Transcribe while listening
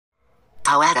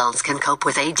How adults can cope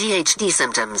with ADHD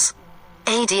symptoms.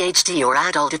 ADHD or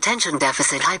Adult Attention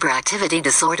Deficit Hyperactivity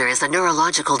Disorder is a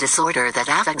neurological disorder that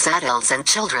affects adults and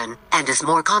children, and is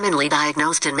more commonly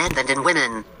diagnosed in men than in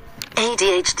women.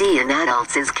 ADHD in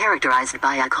adults is characterized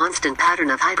by a constant pattern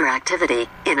of hyperactivity,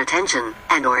 inattention,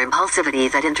 and/or impulsivity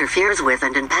that interferes with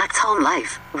and impacts home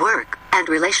life, work, and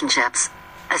relationships,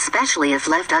 especially if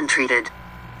left untreated.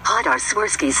 Hadar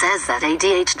Swirsky says that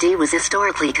ADHD was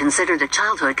historically considered a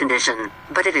childhood condition,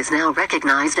 but it is now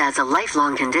recognized as a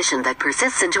lifelong condition that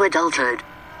persists into adulthood.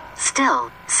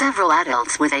 Still, several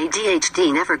adults with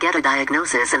ADHD never get a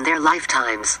diagnosis in their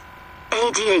lifetimes.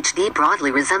 ADHD broadly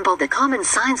resemble the common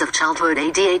signs of childhood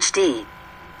ADHD.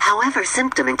 However,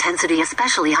 symptom intensity,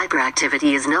 especially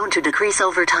hyperactivity, is known to decrease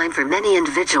over time for many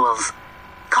individuals.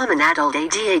 Common adult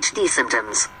ADHD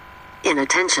symptoms: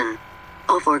 inattention,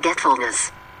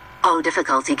 forgetfulness,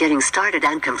 difficulty getting started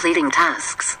and completing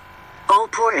tasks,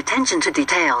 poor attention to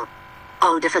detail,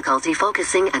 difficulty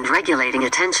focusing and regulating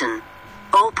attention,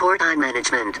 poor time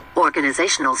management,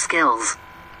 organizational skills,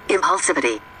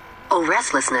 impulsivity,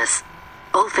 restlessness,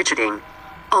 fidgeting,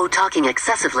 talking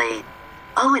excessively,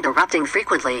 interrupting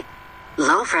frequently,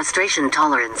 low frustration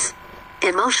tolerance,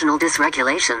 emotional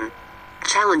dysregulation.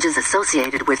 Challenges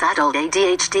associated with adult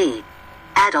ADHD.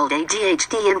 Adult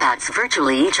ADHD impacts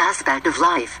virtually each aspect of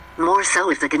life, more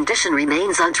so if the condition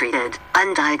remains untreated,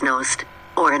 undiagnosed,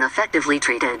 or ineffectively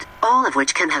treated, all of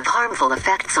which can have harmful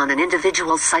effects on an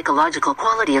individual's psychological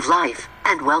quality of life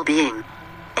and well-being.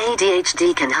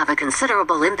 ADHD can have a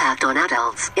considerable impact on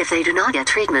adults if they do not get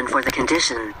treatment for the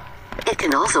condition. It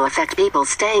can also affect people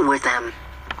staying with them.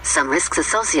 Some risks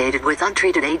associated with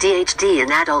untreated ADHD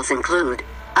in adults include: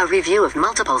 a review of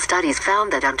multiple studies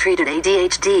found that untreated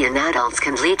ADHD in adults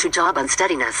can lead to job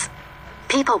unsteadiness.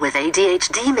 People with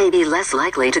ADHD may be less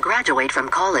likely to graduate from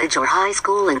college or high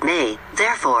school and may,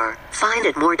 therefore, find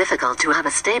it more difficult to have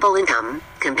a stable income,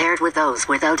 compared with those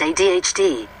without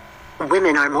ADHD.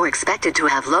 Women are more expected to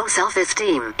have low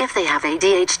self-esteem if they have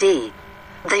ADHD.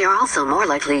 They are also more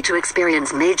likely to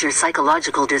experience major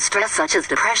psychological distress such as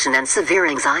depression and severe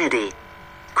anxiety.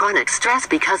 Chronic stress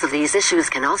because of these issues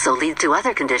can also lead to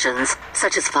other conditions,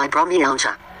 such as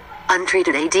fibromyalgia.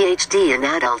 Untreated ADHD in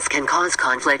adults can cause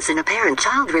conflicts in a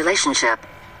parent-child relationship.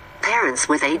 Parents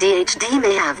with ADHD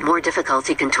may have more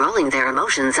difficulty controlling their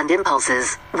emotions and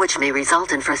impulses, which may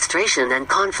result in frustration and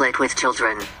conflict with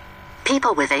children.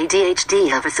 People with ADHD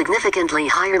have a significantly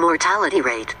higher mortality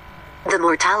rate. The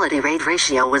mortality rate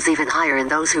ratio was even higher in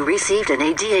those who received an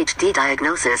ADHD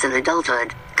diagnosis in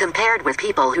adulthood, compared with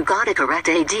people who got a correct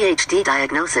ADHD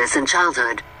diagnosis in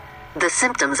childhood. The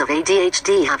symptoms of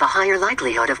ADHD have a higher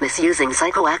likelihood of misusing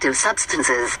psychoactive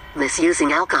substances,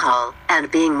 misusing alcohol,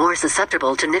 and being more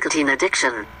susceptible to nicotine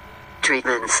addiction.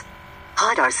 Treatments.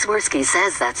 Hadar Swirsky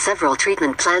says that several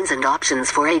treatment plans and options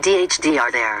for ADHD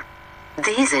are there.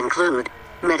 These include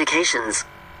medications.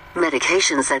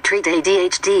 Medications that treat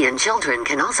ADHD in children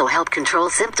can also help control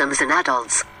symptoms in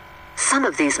adults. Some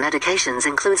of these medications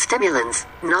include stimulants,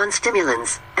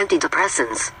 non-stimulants,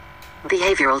 antidepressants.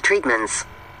 Behavioral treatments.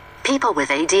 People with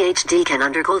ADHD can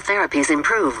undergo therapies to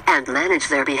improve and manage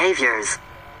their behaviors.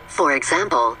 For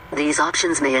example, these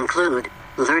options may include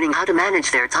learning how to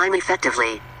manage their time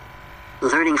effectively,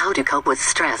 learning how to cope with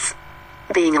stress,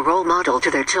 being a role model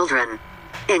to their children,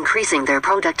 increasing their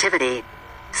productivity,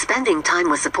 spending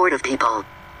time with supportive people,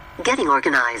 getting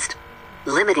organized,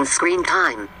 limiting screen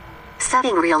time,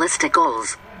 setting realistic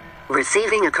goals.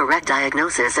 Receiving a correct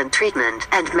diagnosis and treatment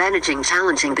and managing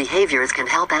challenging behaviors can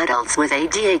help adults with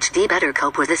ADHD better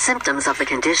cope with the symptoms of the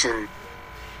condition.